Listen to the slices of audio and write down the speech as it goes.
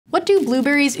What do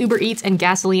blueberries, Uber Eats, and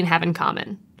gasoline have in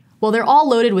common? Well, they're all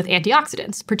loaded with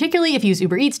antioxidants, particularly if you use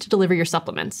Uber Eats to deliver your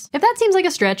supplements. If that seems like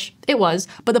a stretch, it was,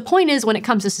 but the point is when it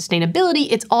comes to sustainability,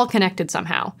 it's all connected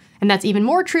somehow. And that's even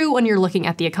more true when you're looking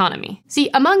at the economy. See,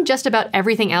 among just about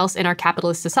everything else in our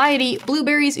capitalist society,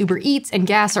 blueberries, Uber Eats, and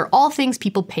gas are all things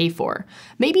people pay for.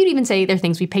 Maybe you'd even say they're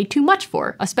things we pay too much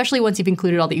for, especially once you've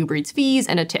included all the Uber Eats fees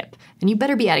and a tip. And you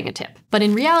better be adding a tip. But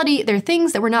in reality, they're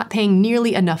things that we're not paying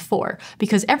nearly enough for,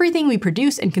 because everything we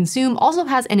produce and consume also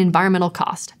has an environmental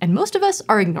cost, and most of us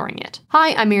are ignoring it.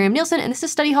 Hi, I'm Miriam Nielsen, and this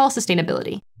is Study Hall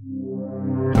Sustainability.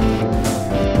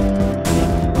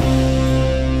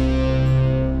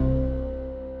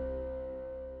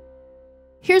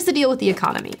 Here's the deal with the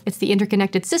economy. It's the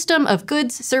interconnected system of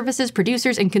goods, services,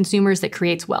 producers, and consumers that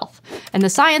creates wealth. And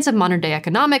the science of modern-day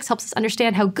economics helps us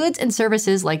understand how goods and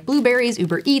services like blueberries,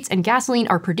 Uber Eats, and gasoline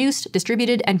are produced,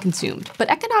 distributed, and consumed. But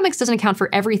economics doesn't account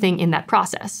for everything in that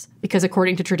process. Because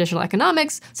according to traditional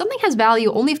economics, something has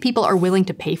value only if people are willing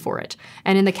to pay for it.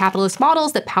 And in the capitalist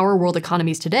models that power world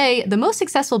economies today, the most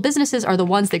successful businesses are the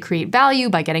ones that create value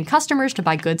by getting customers to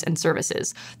buy goods and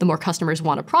services. The more customers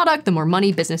want a product, the more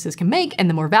money businesses can make, and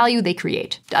the more value they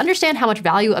create. To understand how much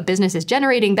value a business is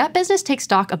generating, that business takes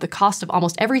stock of the cost of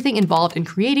almost everything involved in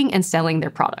creating and selling their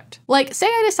product. Like, say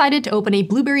I decided to open a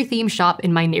blueberry-themed shop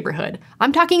in my neighborhood.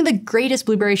 I'm talking the greatest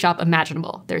blueberry shop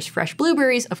imaginable. There's fresh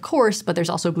blueberries, of course, but there's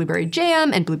also blueberry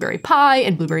jam, and blueberry pie,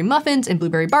 and blueberry muffins, and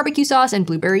blueberry barbecue sauce, and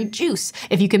blueberry juice.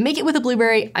 If you can make it with a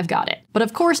blueberry, I've got it. But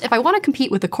of course, if I want to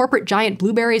compete with the corporate giant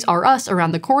Blueberries R Us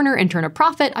around the corner and turn a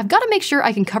profit, I've got to make sure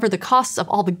I can cover the costs of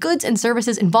all the goods and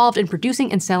services involved in producing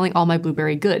and selling all my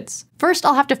blueberry goods. First,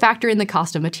 I'll have to factor in the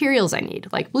cost of materials I need,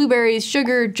 like blueberries,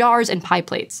 sugar, jars, and pie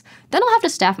plates. Then I'll have to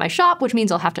staff my shop, which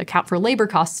means I'll have to account for labor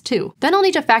costs too. Then I'll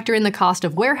need to factor in the cost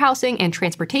of warehousing and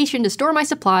transportation to store my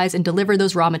supplies and deliver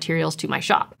those raw materials to my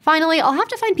shop. Finally, I'll have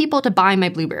to find people to buy my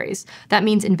blueberries. That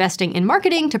means investing in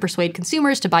marketing to persuade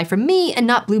consumers to buy from me and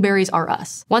not Blueberries R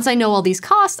Us. Once I know all these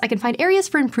costs, I can find areas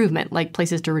for improvement, like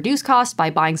places to reduce costs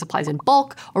by buying supplies in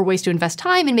bulk, or ways to invest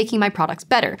time in making my products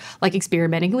better, like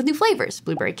experimenting with new flavors.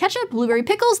 Blueberry ketchup, blueberry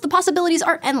pickles, the possibilities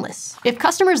are endless. If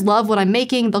customers love what I'm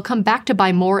making, they'll come back to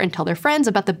buy more and tell their friends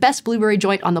about the best blueberry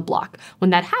joint on the block. When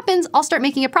that happens, I'll start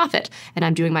making a profit, and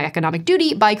I'm doing my economic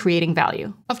duty by creating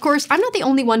value. Of course, I'm not the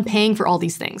only one paying for all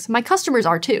these things. My customers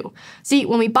are too. See,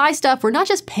 when we buy stuff, we're not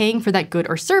just paying for that good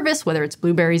or service, whether it's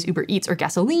blueberries, Uber Eats, or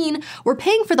gasoline, we're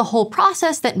paying for the whole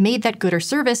process that made that good or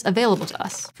service available to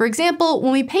us. For example,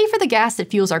 when we pay for the gas that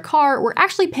fuels our car, we're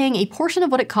actually paying a portion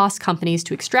of what it costs companies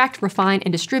to extract, refine,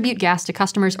 and distribute gas to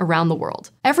customers around the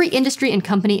world. Every industry and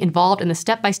company involved in the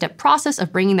step-by-step process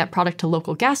of bringing that product to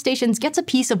local gas stations gets a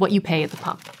piece of what you pay at the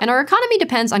pump. And our economy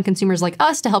depends on consumers like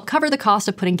us to help cover the cost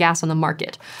of putting gas on the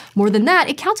market. More than that,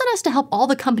 it counts on us to help all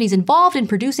the companies involved in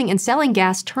producing and selling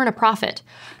gas turn a profit.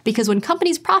 Because when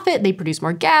companies profit, they produce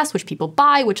more gas, which people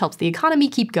buy, which helps the economy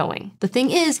keep going. The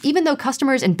thing is, even though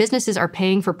customers and businesses are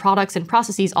paying for products and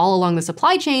processes all along the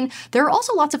supply chain, there are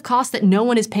also lots of costs that no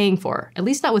one is paying for, at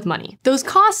least not with money. Those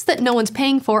costs that no one's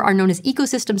paying for are known as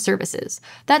ecosystem services.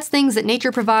 That's things that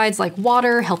nature provides like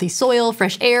water, healthy soil,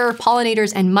 fresh air,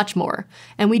 pollinators, and much more.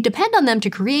 And we depend on them to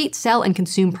create, sell, and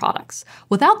consume products.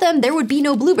 Without them, there would be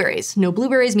no blueberries. No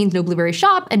blueberries means no blueberry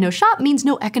shop, and no shop means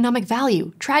no economic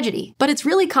value. Tragedy. But it's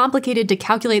really complicated to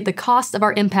calculate the costs of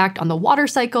our impact on the water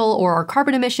cycle, or our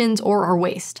carbon emissions, or our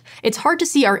waste. It's hard to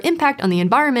see our impact on the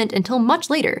environment until much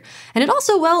later. And it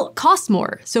also, well, costs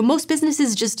more, so most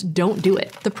businesses just don't do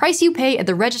it. The price you pay at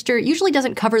the register usually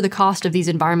doesn't cover the cost of these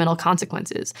environmental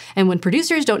consequences. And when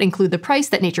producers don't include the price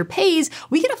that nature pays,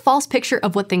 we get a false picture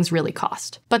of what things really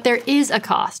cost. But there is a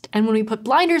cost, and when we put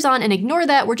blinders on and ignore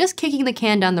that, we're just kicking the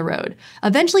can down the road.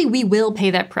 Eventually, we will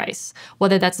pay that price.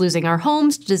 Whether that's losing our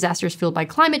homes to disasters fueled by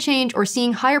climate change, or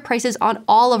seeing higher prices on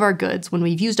all of our goods when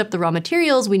we've used up the raw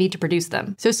materials we need to produce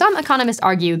them. So some economists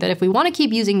argue that if we want to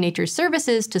keep using nature's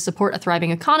services to support a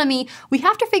thriving economy, we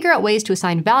have to figure out ways to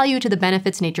assign value to the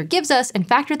benefits nature gives us and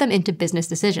factor them into business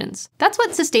decisions. That's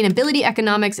what sustainability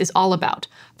economics is all about,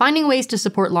 finding ways to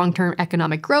support long-term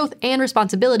economic growth and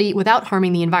responsibility without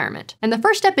harming the environment. And the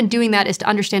first step in doing that is to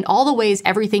understand all the ways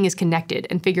everything is connected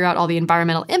and figure out all the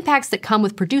environmental impacts that come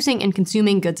with producing and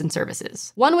consuming goods and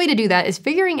services. One way to do that is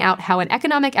figuring out how an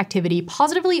economic activity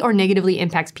positively or negatively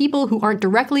impacts people who aren't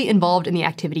directly involved in the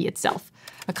activity itself.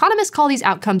 Economists call these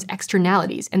outcomes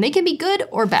externalities, and they can be good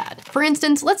or bad. For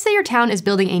instance, let's say your town is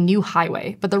building a new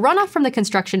highway, but the runoff from the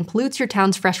construction pollutes your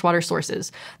town's freshwater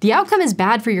sources. The outcome is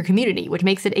bad for your community, which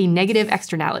makes it a negative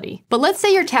externality. But let's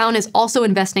say your town is also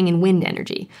investing in wind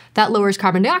energy. That lowers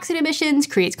carbon dioxide emissions,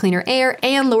 creates cleaner air,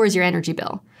 and lowers your energy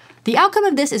bill. The outcome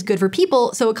of this is good for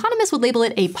people, so economists would label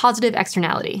it a positive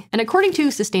externality. And according to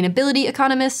sustainability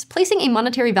economists, placing a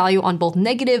monetary value on both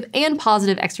negative and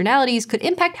positive externalities could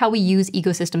impact how we use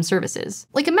ecosystem services.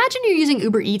 Like, imagine you're using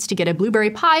Uber Eats to get a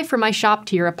blueberry pie from my shop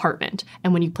to your apartment.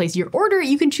 And when you place your order,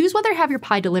 you can choose whether to have your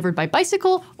pie delivered by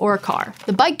bicycle or a car.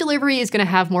 The bike delivery is going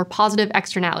to have more positive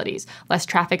externalities. Less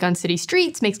traffic on city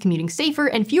streets makes commuting safer,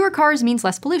 and fewer cars means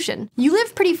less pollution. You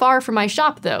live pretty far from my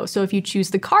shop though, so if you choose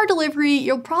the car delivery,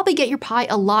 you'll probably get your pie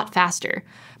a lot faster.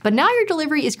 But now your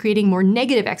delivery is creating more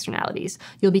negative externalities.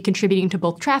 You'll be contributing to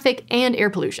both traffic and air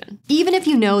pollution. Even if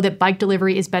you know that bike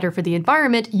delivery is better for the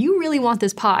environment, you really want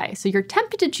this pie, so you're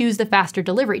tempted to choose the faster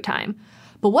delivery time.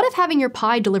 But what if having your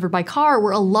pie delivered by car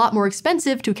were a lot more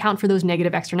expensive to account for those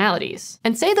negative externalities?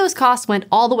 And say those costs went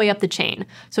all the way up the chain.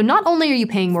 So not only are you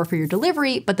paying more for your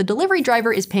delivery, but the delivery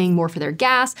driver is paying more for their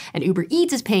gas, and Uber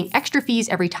Eats is paying extra fees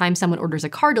every time someone orders a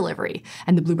car delivery.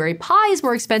 And the blueberry pie is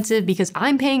more expensive because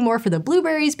I'm paying more for the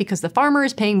blueberries because the farmer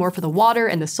is paying more for the water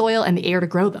and the soil and the air to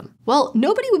grow them. Well,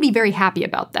 nobody would be very happy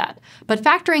about that. But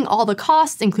factoring all the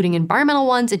costs, including environmental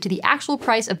ones, into the actual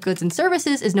price of goods and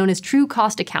services is known as true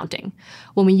cost accounting.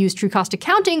 When we use true cost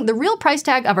accounting, the real price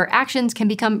tag of our actions can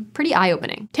become pretty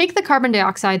eye-opening. Take the carbon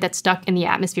dioxide that's stuck in the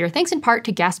atmosphere thanks in part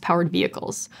to gas-powered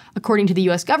vehicles. According to the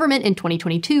US government in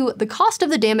 2022, the cost of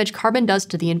the damage carbon does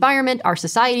to the environment, our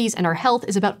societies, and our health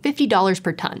is about $50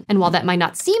 per ton. And while that might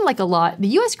not seem like a lot, the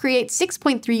US creates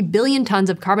 6.3 billion tons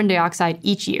of carbon dioxide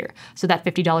each year, so that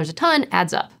 $50 a ton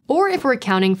adds up. Or if we're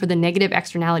accounting for the negative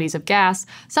externalities of gas,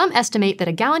 some estimate that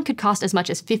a gallon could cost as much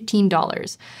as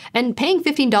 $15. And paying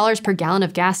 $15 per gallon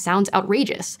of gas sounds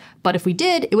outrageous, but if we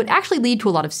did, it would actually lead to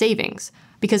a lot of savings.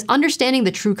 Because understanding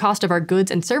the true cost of our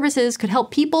goods and services could help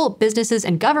people, businesses,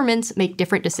 and governments make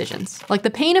different decisions. Like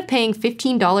the pain of paying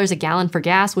 $15 a gallon for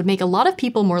gas would make a lot of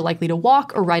people more likely to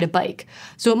walk or ride a bike.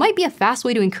 So it might be a fast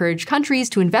way to encourage countries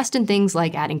to invest in things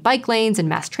like adding bike lanes and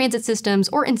mass transit systems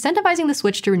or incentivizing the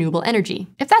switch to renewable energy.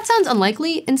 If that sounds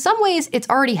unlikely, in some ways it's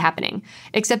already happening.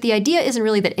 Except the idea isn't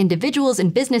really that individuals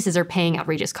and businesses are paying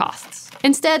outrageous costs.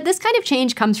 Instead, this kind of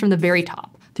change comes from the very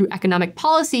top, through economic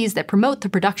policies that promote the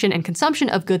production and consumption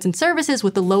of goods and services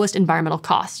with the lowest environmental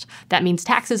cost. That means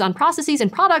taxes on processes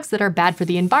and products that are bad for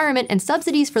the environment and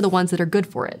subsidies for the ones that are good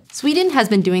for it. Sweden has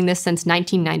been doing this since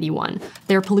 1991.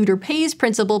 Their polluter pays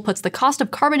principle puts the cost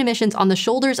of carbon emissions on the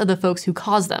shoulders of the folks who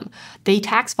cause them. They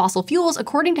tax fossil fuels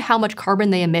according to how much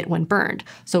carbon they emit when burned.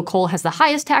 So coal has the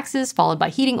highest taxes, followed by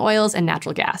heating oils and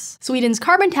natural gas. Sweden's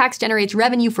carbon tax generates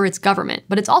revenue for its government,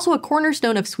 but it's also a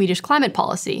cornerstone of Swedish climate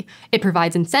policy. It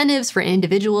provides incentives for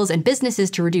individuals and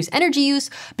businesses to reduce energy use,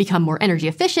 become more energy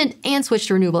efficient, and switch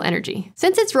to renewable energy.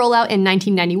 Since its rollout in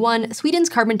 1991, Sweden's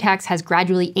carbon tax has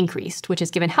gradually increased, which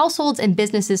has given households and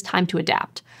businesses time to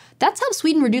adapt. That's how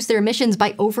Sweden reduced their emissions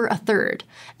by over a third.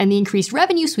 And the increased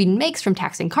revenue Sweden makes from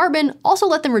taxing carbon also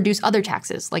let them reduce other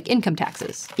taxes, like income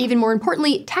taxes. Even more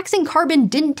importantly, taxing carbon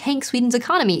didn't tank Sweden's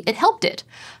economy, it helped it.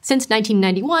 Since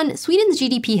 1991, Sweden's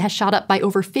GDP has shot up by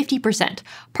over 50%,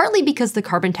 partly because the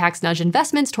carbon tax nudged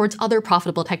investments towards other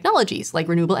profitable technologies, like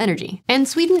renewable energy. And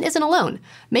Sweden isn't alone.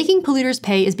 Making polluters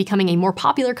pay is becoming a more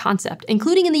popular concept,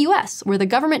 including in the US, where the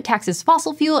government taxes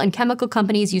fossil fuel and chemical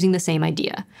companies using the same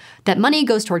idea. That money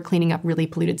goes toward cleaning up really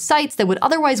polluted sites that would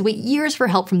otherwise wait years for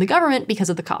help from the government because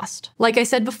of the cost. Like I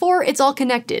said before, it's all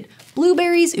connected.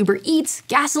 Blueberries, Uber Eats,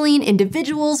 gasoline,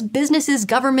 individuals, businesses,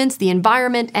 governments, the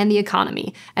environment, and the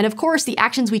economy. And of course, the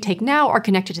actions we take now are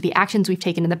connected to the actions we've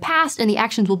taken in the past and the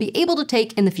actions we'll be able to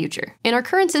take in the future. In our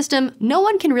current system, no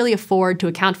one can really afford to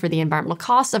account for the environmental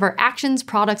costs of our actions,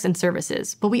 products, and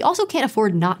services, but we also can't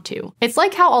afford not to. It's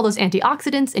like how all those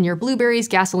antioxidants in your blueberries,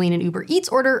 gasoline, and Uber Eats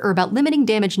order are about limiting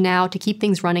damage now to keep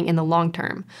things running in the long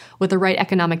term. With the right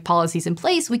economic policies in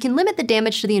place, we can limit the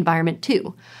damage to the environment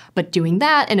too. But doing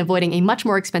that and avoiding a much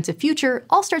more expensive future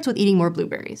all starts with eating more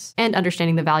blueberries and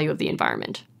understanding the value of the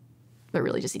environment. But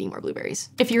really just eating more blueberries.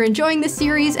 If you're enjoying this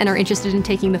series and are interested in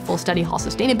taking the full study hall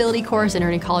sustainability course and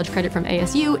earning college credit from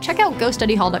ASU, check out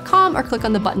gostudyhall.com or click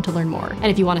on the button to learn more. And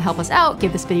if you want to help us out,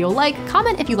 give this video a like,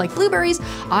 comment if you like blueberries.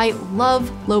 I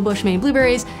love low bush Maine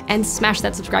blueberries, and smash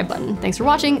that subscribe button. Thanks for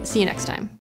watching. See you next time.